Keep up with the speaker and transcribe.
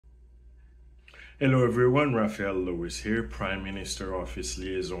Hello everyone, Raphael Lewis here, Prime Minister Office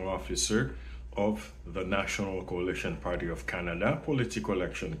Liaison Officer of the National Coalition Party of Canada Political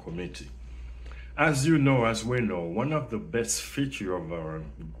Action Committee. As you know, as we know, one of the best features of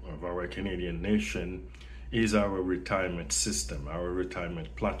our Canadian nation is our retirement system, our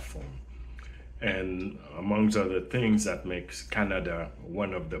retirement platform. And amongst other things that makes Canada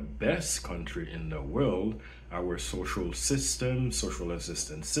one of the best countries in the world, our social system, social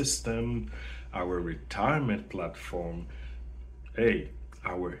assistance system, our retirement platform,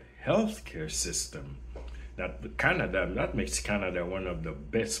 our healthcare system. That makes Canada one of the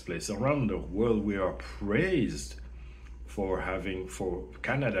best places around the world. We are praised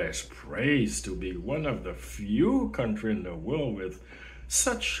Canada is praised to be one of the few countries in the world with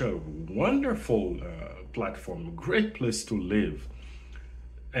such a wonderful platform, great place to live.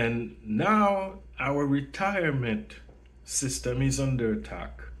 And now our retirement system is under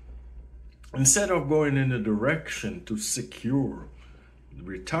attack. Instead of going in a direction to secure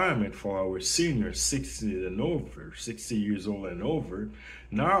retirement for our seniors 60 years old and over,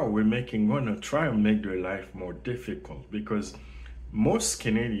 now we're going to try and make their life more difficult, because most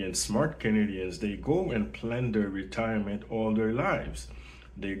Canadians, smart Canadians, they go and plan their retirement all their lives.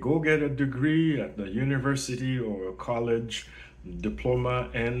 They go get a degree at the university or a college diploma,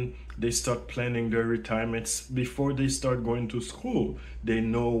 and they start planning their retirements before they start going to school. They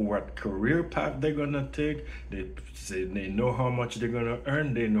know what career path they're gonna take. They know how much they're gonna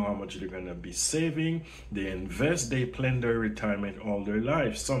earn. They know how much they're gonna be saving. They invest. They plan their retirement all their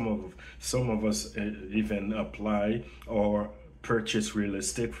life. Some of us even apply or purchase real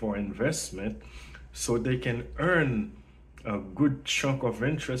estate for investment, so they can earn a good chunk of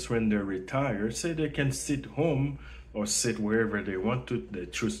interest when they retire. Say they can sit home or sit wherever they want to, they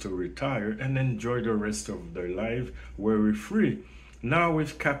choose to retire and enjoy the rest of their life worry-free. Now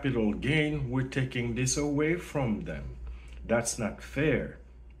with capital gain, we're taking this away from them. That's not fair.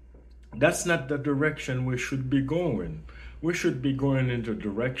 That's not the direction we should be going. We should be going into a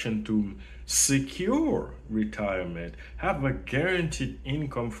direction to secure retirement, have a guaranteed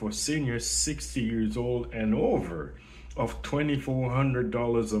income for seniors 60 years old and over of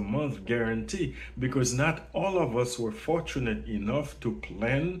 $2,400 a month guarantee, because not all of us were fortunate enough to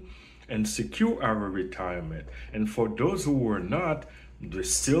plan and secure our retirement. And for those who were not, they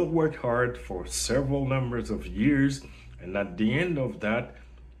still worked hard for several numbers of years, and at the end of that,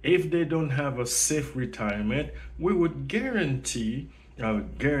 if they don't have a safe retirement, we would guarantee a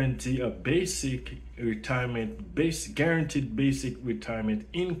basic retirement, guaranteed basic retirement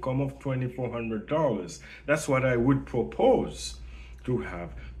income of $2,400. That's what I would propose to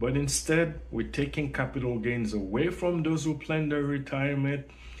have. But instead, we're taking capital gains away from those who plan their retirement,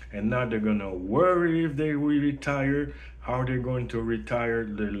 and now they're gonna worry if they will retire, how they're going to retire.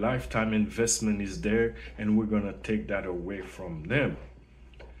 Their lifetime investment is there, and we're gonna take that away from them.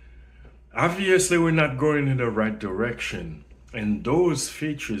 Obviously, we're not going in the right direction. And those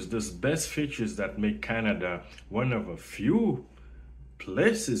features, those best features that make Canada one of a few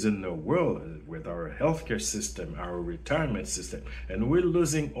places in the world with our healthcare system, our retirement system, and we're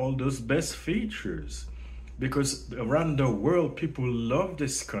losing all those best features, because around the world, people love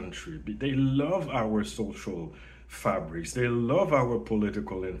this country. They love our social fabrics. They love our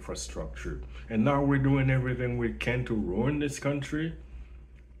political infrastructure. And now we're doing everything we can to ruin this country.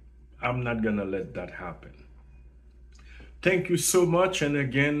 I'm not gonna let that happen. Thank you so much. And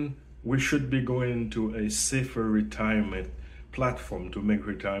again, we should be going to a safer retirement platform to make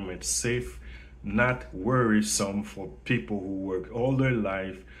retirement safe, not worrisome for people who work all their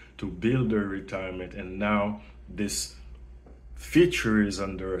life to build their retirement. And now this feature is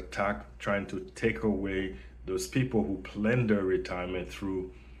under attack, trying to take away those people who plan their retirement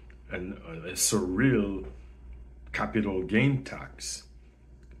through a surreal capital gain tax.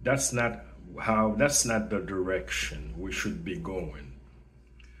 That's not the direction we should be going.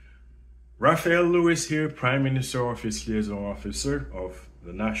 Raphael Lewis here, Prime Minister Office Liaison Officer of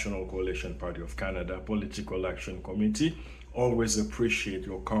the National Coalition Party of Canada Political Action Committee. Always appreciate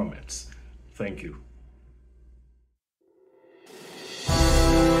your comments. Thank you.